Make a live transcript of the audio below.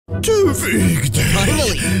too big day.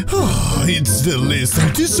 Finally. Oh, it's the least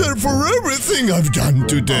I deserve for everything I've done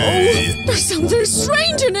today. Oh, there's something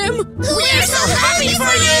strange in him. We're so happy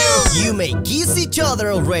for you! You may kiss each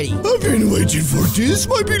other already. I've been waiting for this,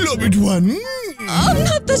 my beloved one. I'm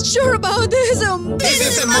not that sure about this. This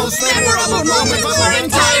is the most memorable moment of our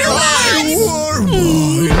entire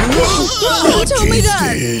lives! Don't tell me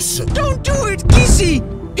that! Don't do it, Kissy!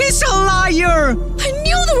 He's a liar! I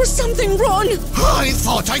knew there was something wrong! I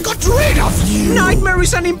thought I got rid of you! Nightmare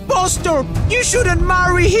is an impostor! You shouldn't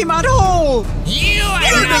marry him at all! You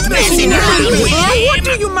are not messing around with him! What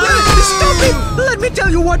do you mean? Stop it! Let me tell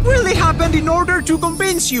you what really happened in order to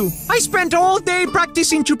convince you. I spent all day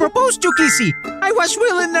practicing to propose to Kissy. I was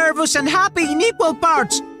really nervous and happy in equal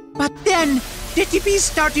parts. But then, the TV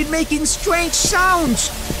started making strange sounds.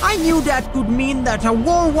 I knew that could mean that a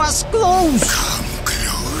war was close. Come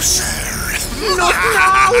closer. Not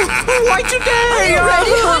now! Why today? Are you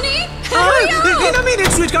ready, honey? Hurry up! In a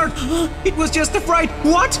minute, sweetheart. It was just a fright.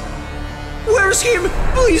 What? Where's him?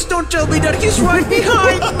 Please don't tell me that he's right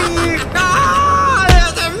behind me.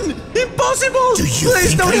 Impossible! Do you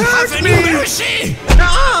Please think don't I hurt have me! any mercy?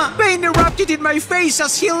 Pain erupted in my face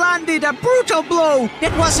as he landed a brutal blow.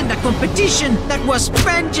 That wasn't a competition, that was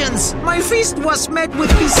vengeance. My fist was met with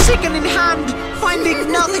his sickening hand.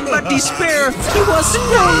 Finding nothing but despair, he was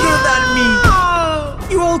stronger than me.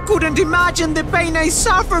 You all couldn't imagine the pain I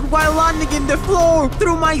suffered while landing in the floor.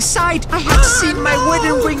 Through my sight, I had seen my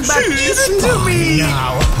wedding ring back given to me.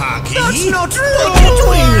 Now, Huggy. That's not true!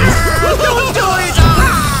 Don't do it!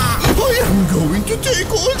 I am going to take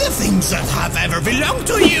all the things that have ever belonged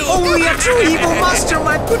to you! Only a true evil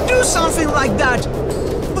mastermind could do something like that!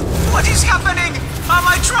 What is happening? Am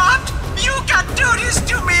I trapped? You can't do this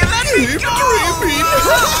to me! Let me go!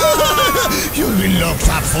 You'll be locked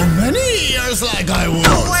up for many years like I was!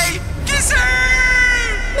 No way! Kissy!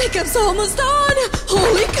 Makeup's almost done!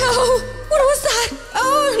 Holy cow! What was that?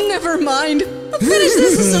 Oh, never mind. I'll finish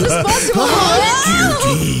this as soon as possible.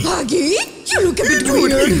 Cutie! Huggy? You look a bit It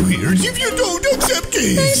would weird. be weird if you don't accept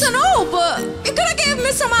Thanks, this! I know, but you could have given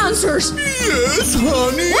me some answers. Yes,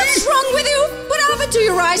 honey! What's wrong with you? What happened to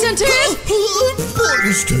your eyes and teeth?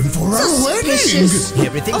 It's time for our wedding! Suspicious.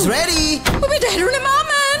 Everything's ready. We'll be dead in a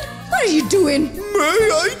moment. What are you doing? May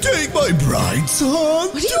I take my bride's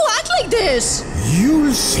hand? Why do you act like this?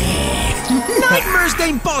 You'll see. Nightmare's the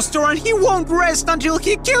imposter and he won't rest until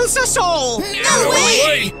he kills us all! No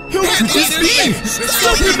way! How can this be?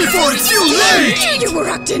 Stop it before it's too late! You were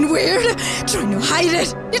acting weird, trying to hide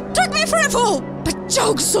it. You took me for a fool, but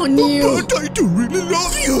joke's on you. But I do really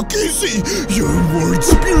love you, Kissy. Your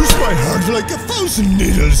words pierce my heart like 1,000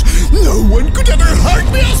 needles. No one could ever hurt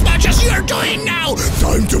me as much as you're doing now.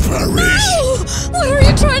 Time to perish. Oh, what are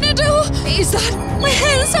you trying to do? Is that my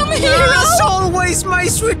handsome hero? As always, my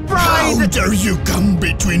sweet bride! How dare you come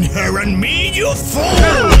between her and me, you fool!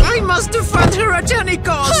 I must defend her at any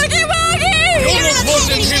cost! Huggy Wuggy!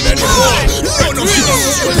 None of you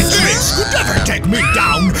things could ever take me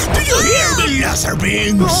down! Do you hear me, lesser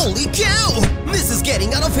beings? Holy cow! This is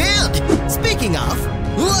getting out of hand. Speaking of,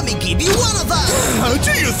 let me give you one of them. How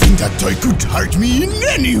do you think that toy could hurt me in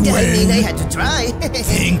any I way? mean, I had to try.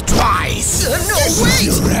 Think twice! No, This wait!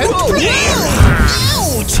 is your red Whoa, player.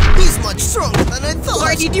 Ouch! He's much stronger than I thought.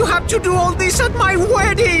 Why did you have to do all this at my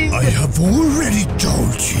wedding? I have already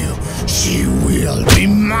told you, she will be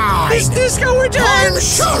mine! Is this how it I'm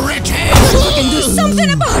ends? sure it You can do is!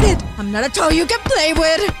 something about it. I'm not a toy you can play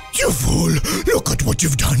with. You fool! Look at what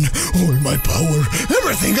you've done! All my power,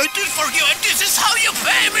 everything I did for you, and this is how you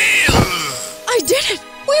pay me! I did it.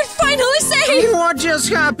 We're finally safe. What just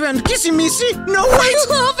happened? Kissy Missy? No, wait! I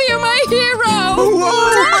love you, my hero. Whoa!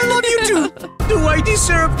 I love you too! Do I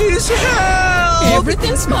deserve this help?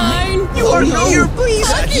 Everything's fine. You are here! Please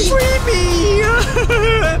free me!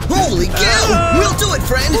 Holy cow! We'll do it,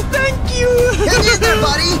 friend! Thank you! Hang in there,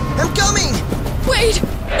 buddy! I'm coming! Wait,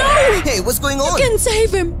 no. Hey, what's going on? You can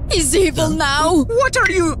save him. He's evil now. What are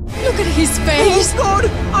you? Look at his face. Oh God!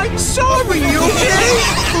 I'm sorry, okay?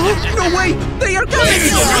 Oh, no way! They are coming!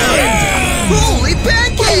 Holy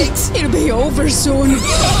pancakes! It'll be over soon.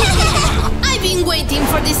 I've been waiting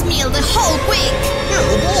for this meal the whole week.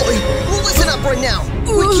 Oh boy! Well, listen up right now.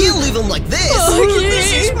 We can't leave him like this.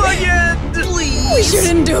 This is my end! Please. We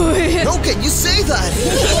shouldn't do it. How can you say that?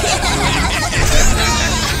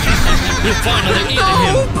 You finally eaten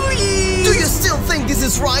Oh, him. please! Do you still think this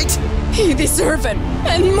is right? He deserves it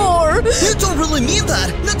and more. You don't really mean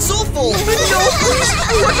that. That's awful. No, please!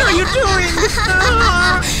 What are you doing?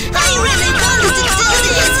 I really wanted to do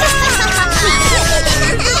this.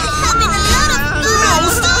 No,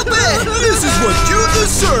 stop it! This is what you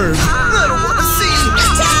deserve! I don't want to see.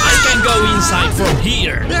 from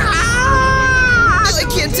here. I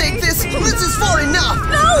can't take this. This is far enough.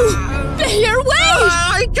 No! Player, wait!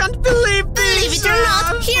 I can't believe this. Believe it or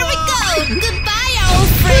not, here we go. Goodbye, old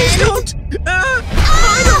friend. Don't.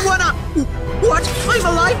 I don't wanna. What? I'm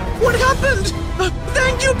alive? What happened?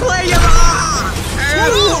 Thank you, player.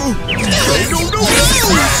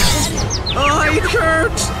 Oh, it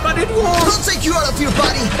hurts, but it won't. I'll take you out of here,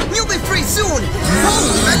 buddy. You'll be free soon.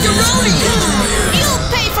 Holy macaroni! You'll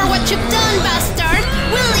pay for what you've done, bastard.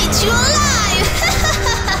 We'll eat you alive.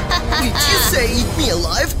 Did you say eat me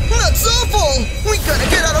alive? That's awful. We gotta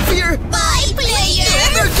get out of here. Bye, player.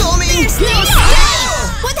 They're coming. There's no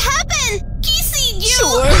escape. What happened? Kissy, you.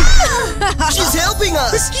 Sure. She's helping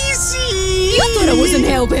us. Kissy. You thought I wasn't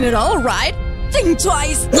helping at all, right? Think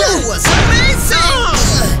twice. That was amazing.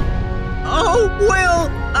 Oh, well,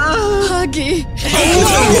 Huggy.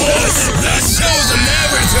 That shows them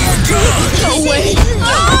everything we got! No way.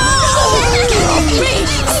 Get off me,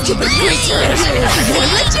 stupid creature. I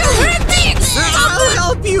won't let you hurt things. I'll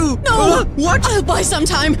help you. No. What? I'll buy some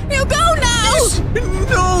time. You go now.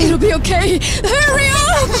 No. It'll be okay. Hurry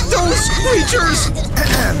up. Those creatures.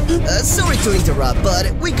 Sorry to interrupt,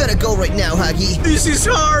 but we gotta go right now, Huggy. This is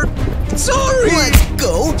hard. Sorry. Let's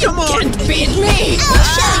go. Come on. Can't beat me. I'll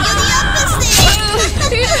show you the opposite.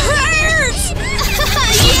 It hurts.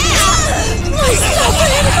 Yeah. My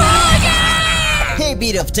stupid Huggy. A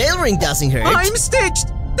bit of tailoring doesn't hurt. I'm stitched.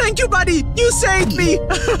 Thank you, buddy. You saved me.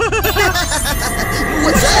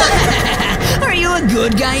 What's up? Are you a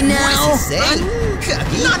good guy now? What is he saying?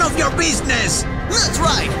 Huggy? None of your business. That's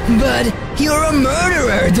right. But you're a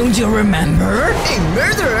murderer, don't you remember? A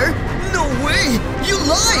murderer? No way. You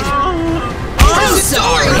lied. I'm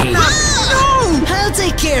sorry. No. I'll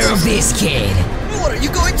take care of this kid. What are you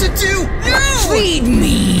going to do? No. Feed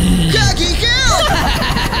me. Huggy, help!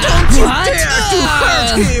 Don't you What? dare to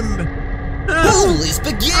hurt him. Holy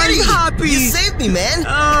spaghetti! I'm happy. You saved me, man.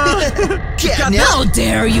 CATNAP. How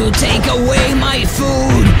dare you take away my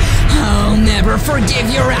food? I'll never forgive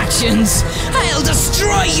your actions. I'll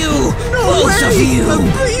destroy you, No both way. of you.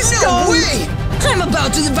 Please No don't. way! I'm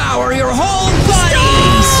about to devour your whole body.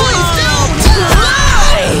 Please don't!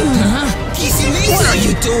 Huh? Kissy Missy! What are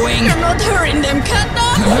you doing? You're not hurting them,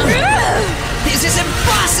 CATNAP. This is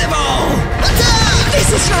impossible! Attack! This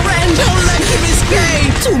is your end. Don't let him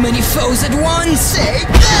escape. Too many foes at once! Say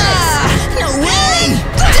Ah, no way!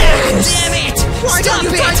 Damn it! Why Stop don't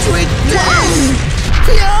you it! try to eat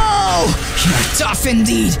No! You're tough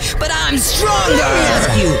indeed, but I'm stronger!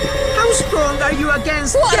 you? How strong are you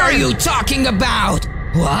against What them? are you talking about?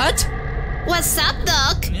 What? What's up,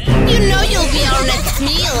 Doc? You know you'll be our next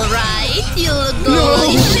meal, right? You look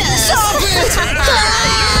delicious. Stop it!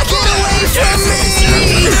 Get away from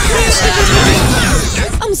me!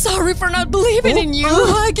 I'm sorry for not believing in you,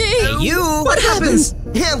 Huggy. You! What happens?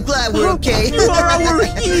 I'm glad we're okay. You are our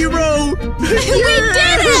hero. We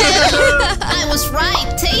did it. I was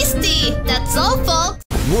right. Tasty. That's all, folks.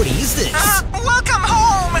 What is this? Welcome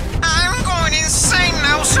home. I'm going insane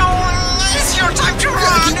now, so it's your time to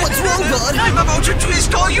Huggy, what's wrong, bud? I'm about to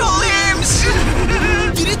twist all your limbs.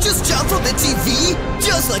 Did it just jump from the TV?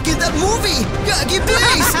 Just like in that movie! Huggy,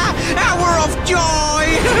 please! Hour of joy.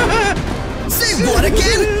 Say what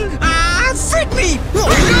again? Fit me. Oh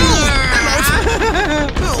no! I'm out!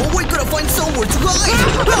 Oh, we gotta find somewhere to hide!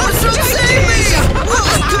 Hornstromp, save me!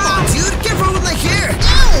 Oh, come on, dude! Careful with my hair!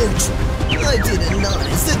 Ouch! I didn't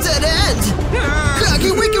notice the dead end!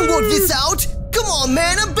 Huggy, we can work this out! Come on,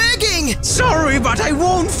 man, I'm begging! Sorry, but I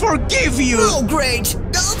won't forgive you. Oh, great!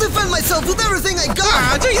 I'll defend myself with everything I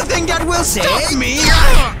got! Do you think that will stop Say- me?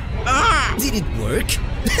 Did it work?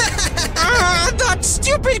 That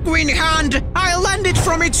stupid green hand! I landed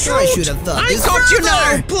from its root! I should have thought I this got you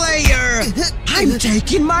now, further. player! I'm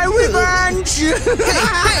taking my revenge!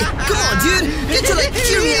 Hey, come on, dude! Can't you, like,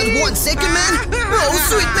 hear me out 1 second, man? Oh,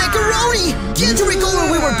 sweet macaroni! Can't you recall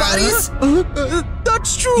when we were buddies?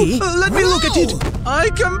 That's true! Let me look at it! I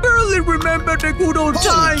can barely remember the good old Holy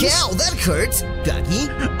times! cow, that hurts! Huggy,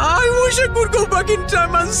 I wish I could go back in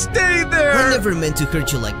time and stay there! I never meant to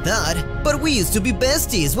hurt you like that, but we used to be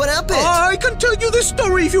besties. What happened? I can tell you the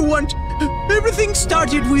story if you want. Everything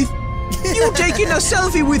started with you taking a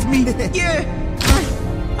selfie with me. Yeah.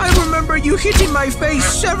 I remember you hitting my face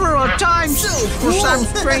several times So for cool. some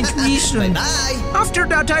strange reason. Bye. After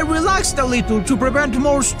that, I relaxed a little to prevent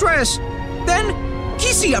more stress. Then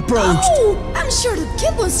Kissy approached. Oh, I'm sure the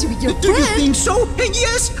kid wants to be your Do you friend. think so?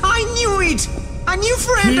 Yes, I knew it. A new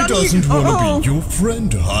friend! He doesn't want to be your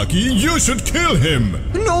friend, Huggy. You should kill him.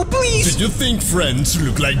 No, please! Did you think friends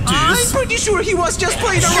look like I'm this? pretty sure he was just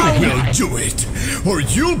playing around! You will do it, or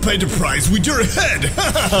you'll pay the price with your head!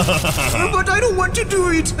 But I don't want to do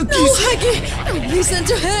it! No, Huggy, don't listen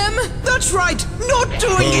to him. That's right! Not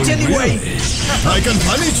doing it anyway! Really? I can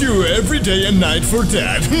punish you every day and night for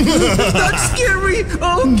that. That's scary!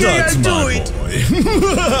 Okay, That's I'll do my it! boy.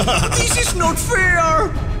 This is not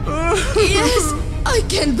fair! Yes, I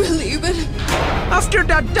can't believe it. After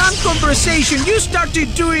that damn conversation, you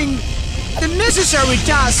started doing the necessary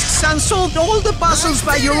tasks and solved all the puzzles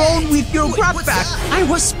by your own with your grab what's bag. that? I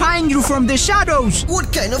was spying you from the shadows.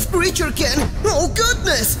 What kind of creature can? Oh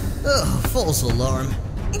goodness! Oh, false alarm.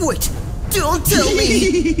 Wait, don't tell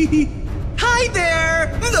me! Hi there!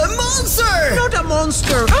 The monster! Not a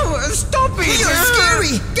monster! Oh, stop it! You're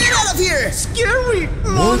scary! Get out of here! Scary What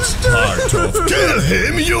monster! part of kill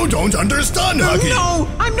him you don't understand, Huggy? No,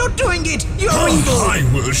 I'm not doing it! You're Oh, evil! I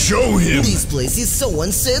will show him. This place is so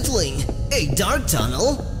unsettling. A dark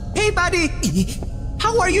tunnel? Hey, buddy!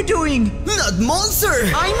 How are you doing? Not monster!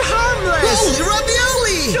 I'm harmless! Holy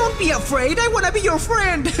ravioli! Don't be afraid, I wanna be your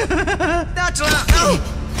friend! That's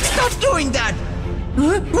stop doing that!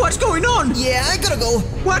 Huh? What's going on? Yeah, I gotta go.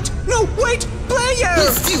 What? No, wait! Player!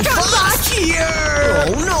 He's too Come fast. back here!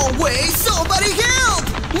 Oh, no way! Somebody help!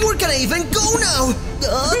 Where can I even go now? This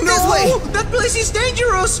No! way! That place is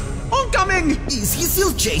dangerous! Oncoming! Is he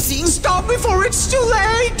still chasing? Stop before it's too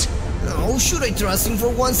late! Oh, should I trust him for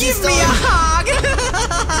once Give this me a time? hug!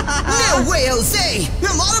 No way, Jose!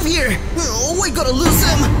 I'm out of here! Oh, we gotta lose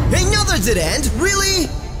him! Another dead end? Really?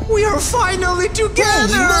 We are finally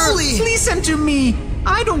together! Holy moly! Listen to me!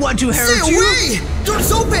 I don't want to hurt Stay you! away!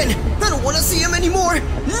 Door's open! I don't wanna see him anymore!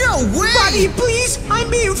 No way! Buddy, please! I'm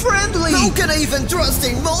being friendly! How can I even trust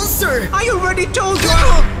a monster? I already told you!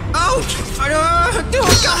 Ouch!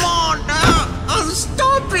 Come on!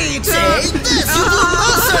 Stop it! Take this, you little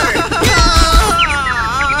monster!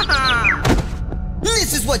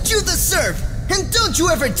 This is what you deserve! And don't you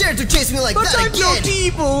ever dare to chase me like But that I'm again! not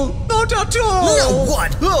evil! Not at all! No,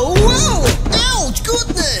 what? Oh, whoa! Ouch,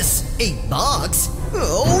 goodness! A box?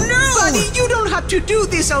 Oh, no! Buddy, you don't have to do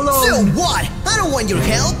this So alone! what? I don't want your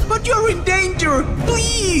help! But you're in danger!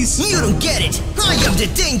 Please! You don't get it! I am the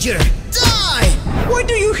danger! Die! Why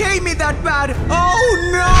do you hate me that bad? Oh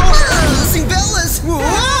I'm losing balance! Whoa!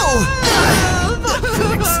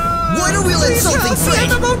 Why don't we let Please something help me, free?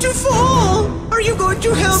 I'm about to fall! Are you going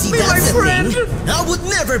to help See, me, my that's the friend? thing. I would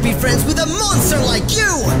never be friends with a monster like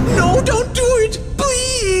you! No, don't do it!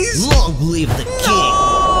 Please! Long live the king! No!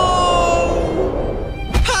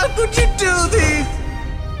 How could you do this?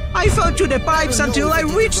 I fell to the pipes I don't know until if I I did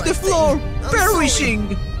the reached the right floor, thing. I'm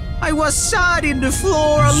perishing. I was sat in the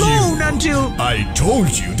floor alone You. until... I told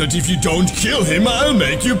you that if you don't kill him, I'll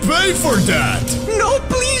make you pay for that. No,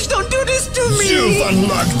 please don't do this to me! You've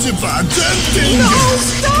unlocked the bad ending. No,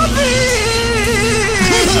 stop it!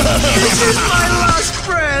 This is my last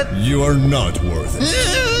breath. You are not worth it.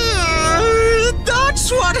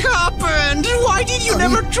 That's what happened! Why did you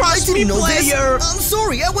never trust I me, didn't know this. player? I'm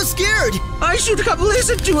sorry, I was scared! I should have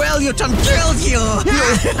listened to Elliot and killed you! No,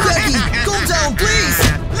 Becky, calm down, please!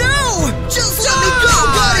 No! Just let me go,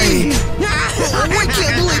 buddy! Oh, I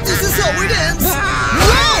can't believe this is how it ends! No!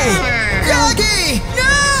 Gaggy!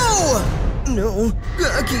 No! No,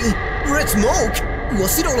 Gaggy. Red smoke?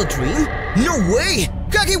 Was it all a dream? No way!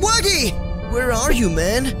 Huggy Wuggy! Where are you,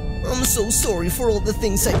 man? I'm so sorry for all the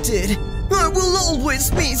things I did. I will always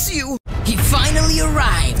miss you. He finally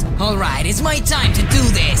arrived. Alright, it's my time to do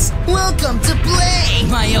this. Welcome to play,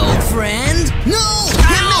 my old friend. No!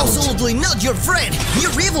 I'm Ouch! absolutely not your friend!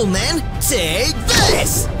 You're evil, man! Take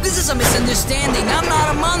this! This is a misunderstanding. I'm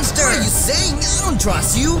not a monster. What are you saying? I don't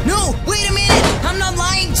trust you! No, wait a minute. I'm not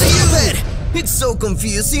lying to you. Stupid! It's so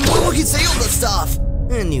confusing. Why would he say all that stuff?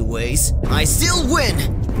 Anyways, I still win!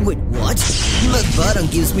 Wait, what? That button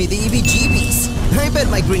gives me the EBGBs. I bet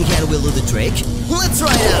my green can will do the trick. Let's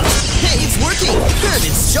try it out! Hey, it's working! And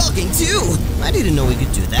it's shocking too! I didn't know we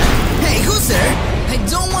could do that. Hey, who's there? I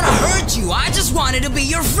don't want to hurt you. I just wanted to be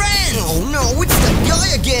your friend. Oh no, it's that guy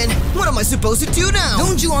again! What am I supposed to do now?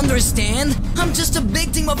 Don't you understand? I'm just a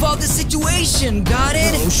victim of all this situation. Got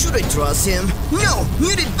it? Oh, should I trust him? No,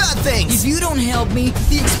 you did bad things! If you don't help me,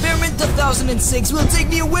 the experiment 2006 will take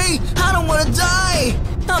me away. I don't want to die.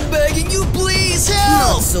 I'm begging you, please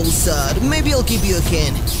help. Not so sad. Maybe I'll give you a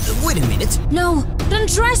hand. Wait a minute. No, don't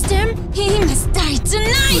trust him. He must die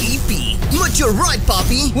tonight. Creepy. But you're right,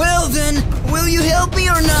 Poppy. Well then, will you help me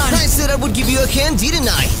or not? I said I would give you a hand, didn't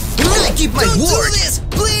I? I keep my Don't word. do this,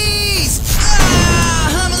 please!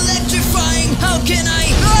 Ah, I'm electrifying. How can I?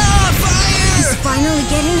 Ah, fire!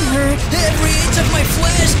 of my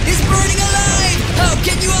flesh is burning alive! How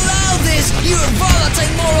can you allow this? Your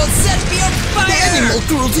volatile morals set me on fire! Animal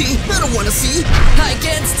cruelty! I don't want to see! I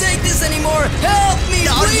can't take this anymore! Help me,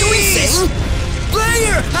 Are you please! insane?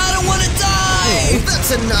 Player, I don't want to die! Oh,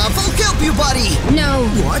 that's enough! I'll help you, buddy! No.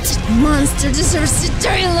 What? Monster deserves to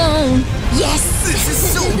die alone. Yes. This is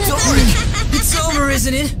so dark! It's over,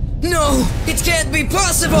 isn't it? No, it can't be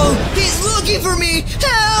possible! He's looking for me!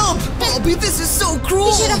 Help! Bobby, this is so cruel!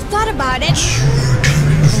 You should have thought about it.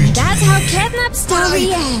 And that's how CATNAP's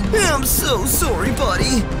story ends. I'm so sorry,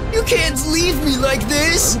 buddy. You can't leave me like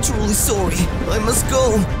this. I'm truly sorry. I must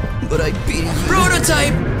go. But I pity you.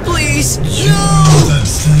 Prototype, please! No!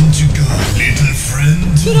 That's time to go, little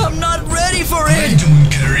friend. But I'm not ready for I it! don't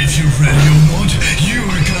care if you're ready or not. You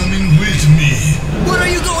are coming with me. What are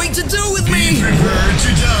you going to do with Be me? prepared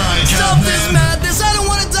to die, Stop this Captain. madness! I don't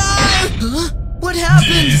want to die! Huh? What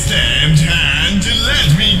happened? This damned hand, let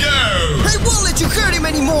me go. I won't let you hurt him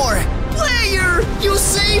anymore. Player, you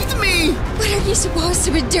saved me. What are you supposed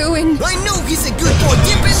to be doing? I know he's a good boy.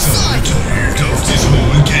 Deep inside. Tired of this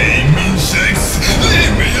whole game, insects.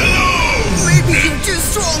 Leave me alone. Maybe you're too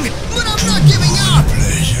strong, but I'm not giving up.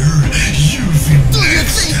 Player, you've been Do you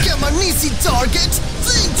next. think I'm an easy target?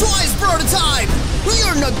 Think twice, Prototype.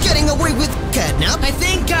 You're not getting away with CATNAP. I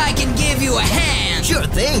think I can give you a hand! Sure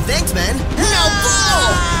thing. Thanks, man. Now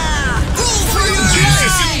blow. Blow for your This life.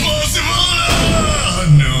 is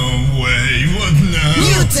impossible! No way, what now?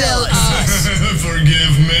 You tell us!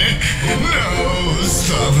 Forgive me? No,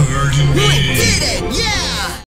 stop hurting me. We did it. Yeah.